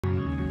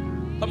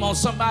Come on,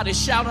 somebody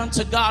shout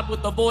unto God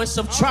with the voice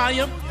of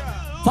triumph.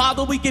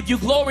 Father, we give you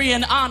glory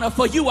and honor,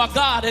 for you are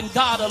God and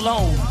God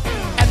alone.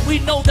 And we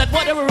know that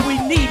whatever we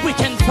need, we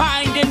can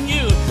find in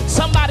you.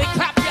 Somebody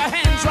clap your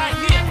hands right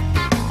here.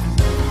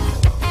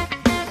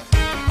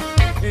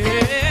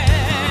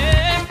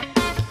 Yeah.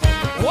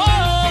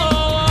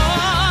 Whoa,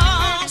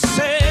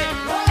 say.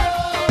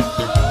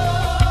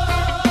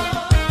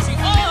 See,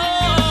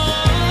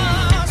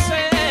 oh,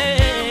 say.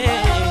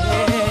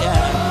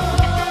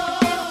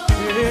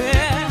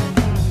 Yeah.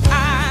 I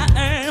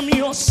am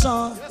your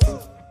son.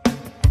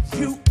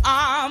 You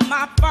are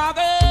my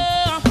father.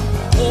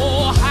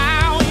 Oh,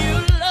 how you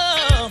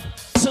love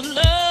to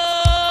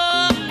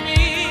love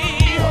me.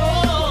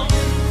 Oh,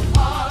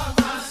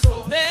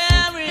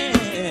 there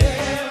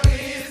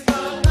is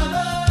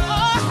another.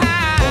 Oh,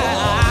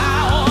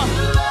 how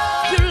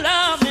you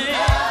love me.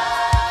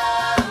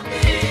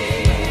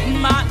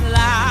 My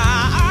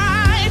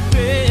life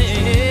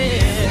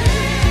is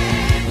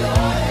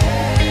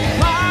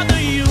Father,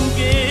 you've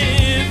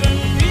given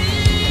me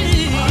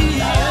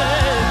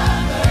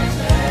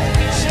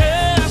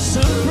just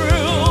to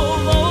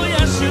prove, oh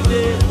yes you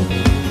did,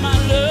 my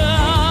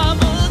love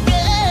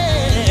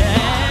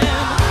again.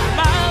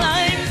 My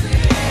life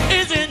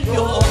is in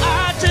your.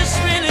 I just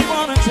really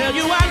want to tell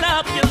you I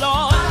love you,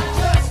 Lord.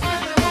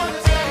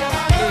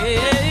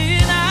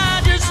 And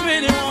I just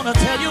really want to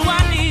tell you I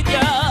need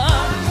you.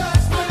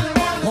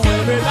 Oh,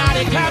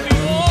 everybody clap your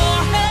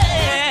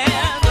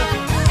hands.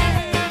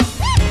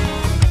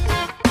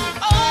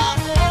 Oh,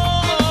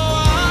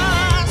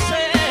 I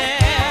said,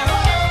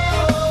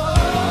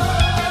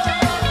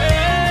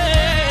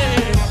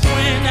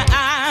 when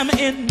I'm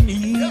in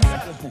need,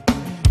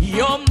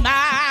 you're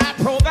my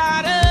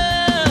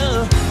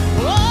provider.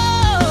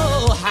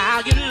 Oh, how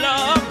you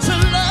love to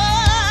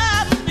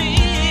love me.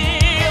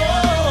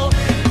 Oh,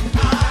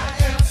 I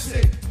am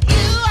sick.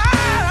 You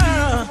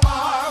are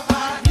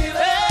my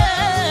healer.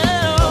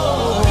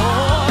 Oh,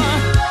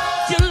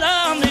 you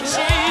love me,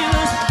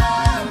 Jesus.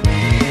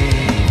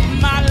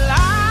 My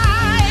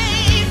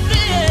life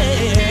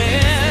is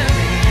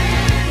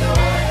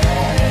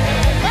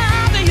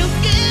Father, you've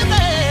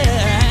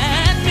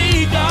given me,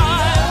 God.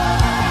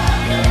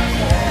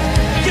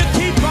 You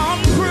keep on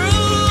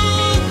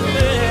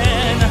proving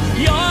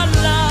your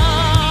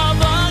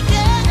love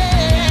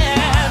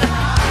again.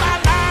 My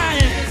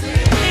life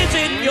is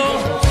in your.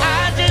 I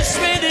just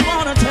really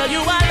want to tell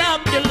you I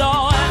love you,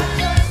 Lord.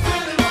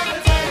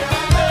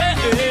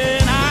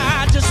 And I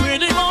just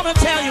really want to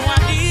tell you I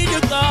need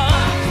you, God.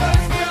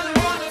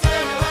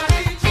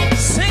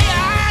 See,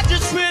 I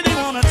just really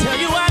want to tell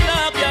you I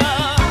love you.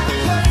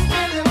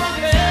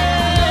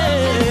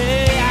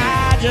 Hey,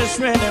 I just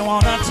really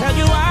want to tell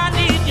you I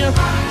need you.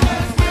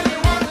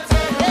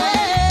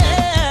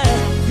 Yeah,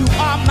 you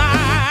are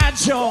my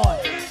joy,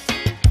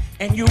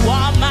 and you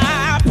are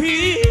my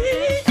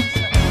peace,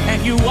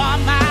 and you are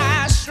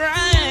my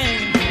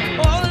strength.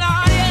 Oh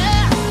Lord,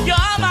 yeah,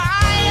 you're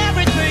my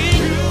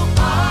everything. You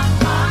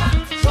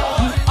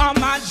are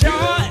my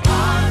joy,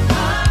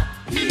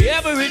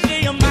 every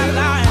day of my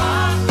life.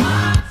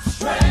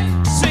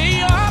 See,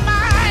 you're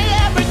my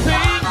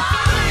everything.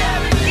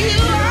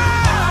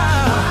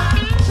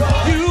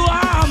 You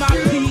are my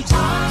peace,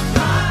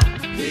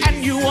 and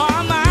you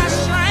are my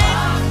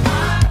strength.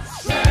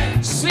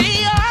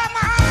 See, you're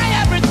my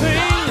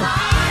everything.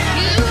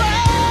 You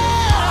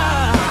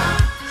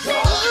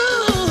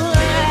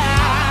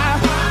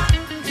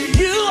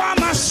you are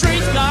my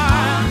strength,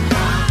 God.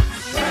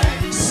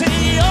 See,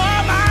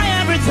 you're my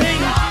everything.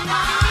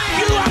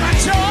 You are my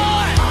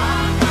joy,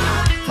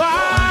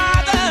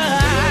 Father.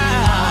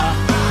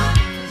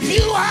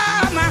 You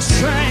are my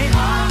strength.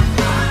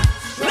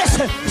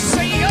 Listen,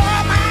 say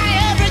you're my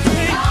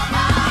everything.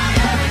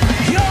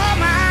 You're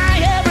my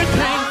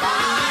everything.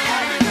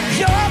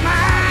 You're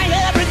my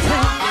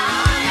everything.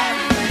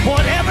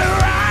 Whatever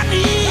I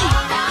need,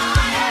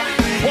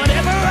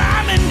 whatever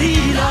I'm in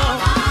need of.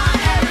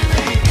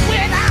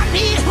 When I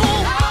need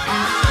hope,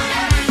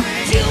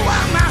 you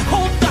are my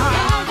hope, God.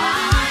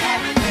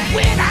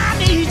 When I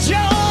need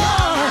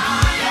joy,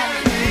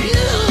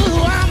 you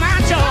are my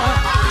joy.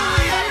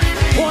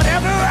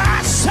 Whatever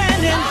I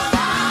stand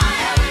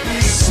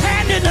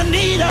in the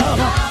need of,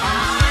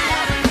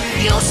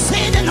 you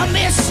stand in the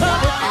midst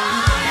of it,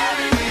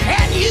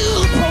 and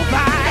you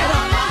provide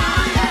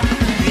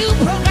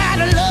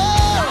a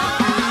love,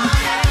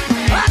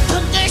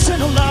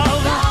 unconditional love.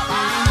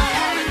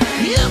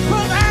 You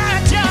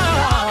provide joy.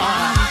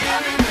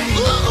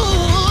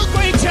 Ooh,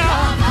 great joy.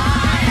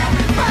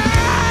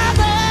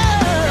 Father,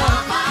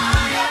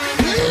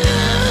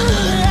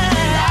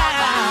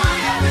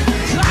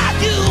 God,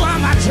 you are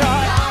my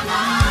joy.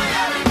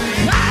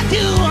 God,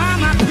 you are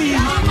my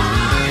peace.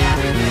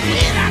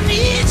 When I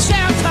need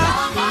shelter,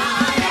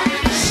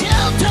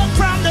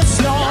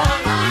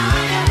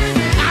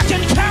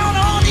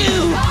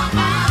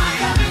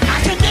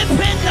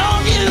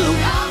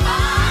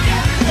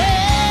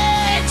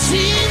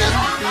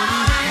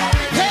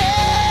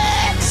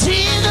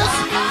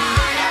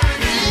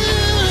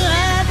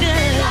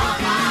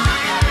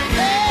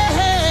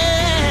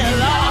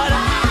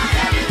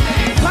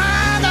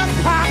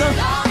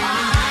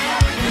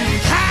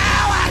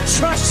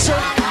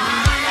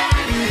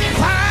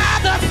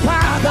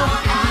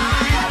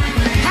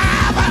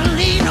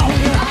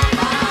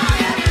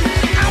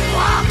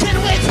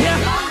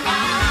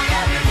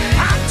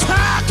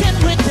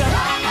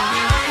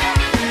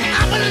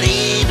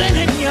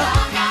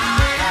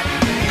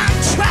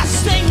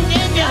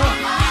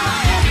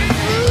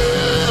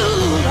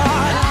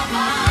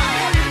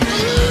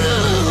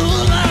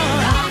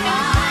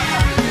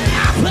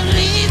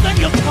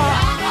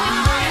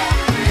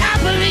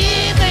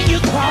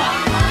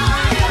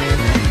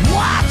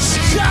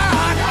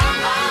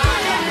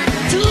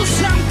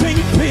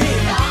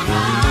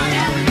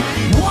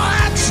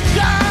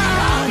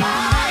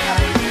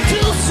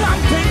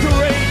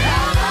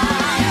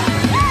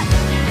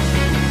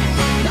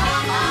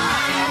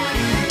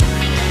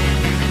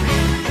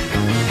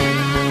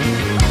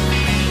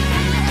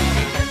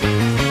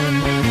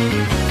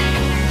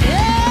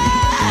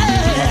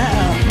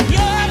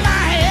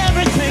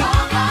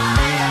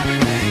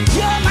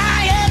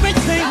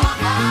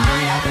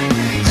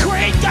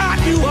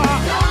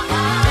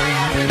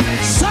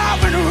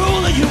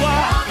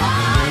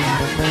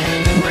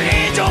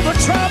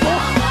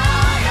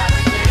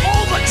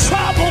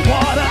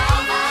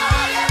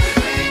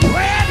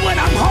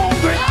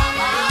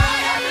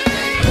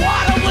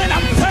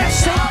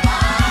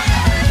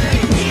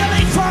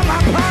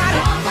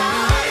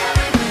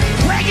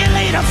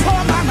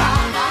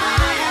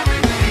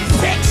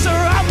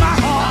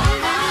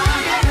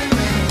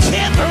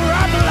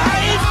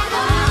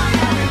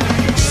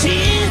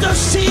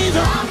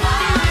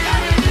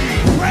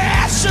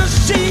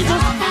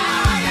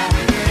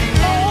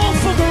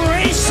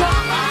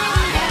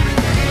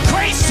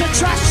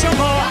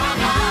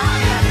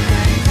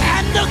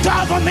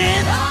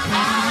 men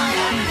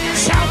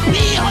shall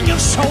be on your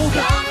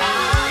shoulder,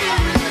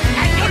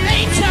 and your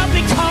name shall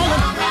be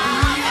called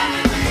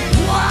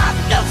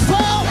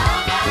Wonderful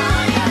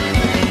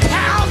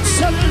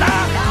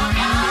Counselor,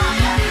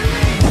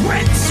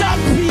 Prince of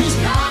Peace,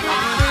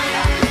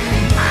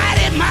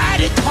 Mighty,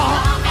 mighty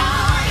God,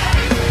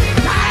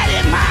 mighty,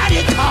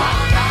 mighty God,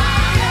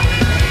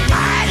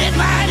 mighty,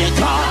 mighty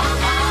God,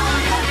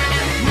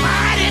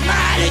 mighty,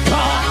 mighty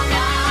God,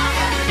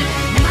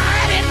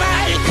 mighty,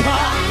 mighty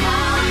God,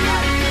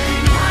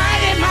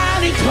 mighty,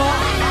 mighty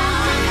God.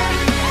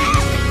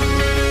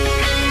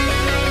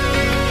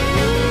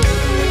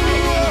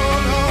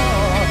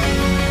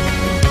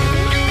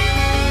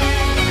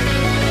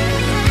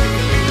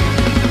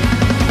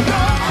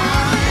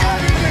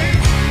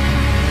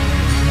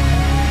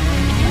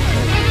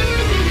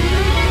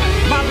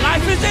 My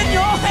life is in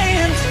your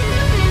hands.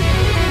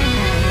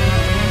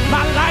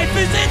 My life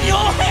is in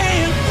your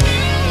hands.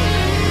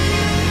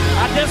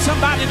 I dare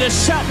somebody to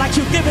shout like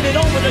you're giving it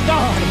over to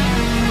God.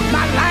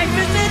 My life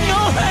is in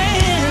your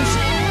hands.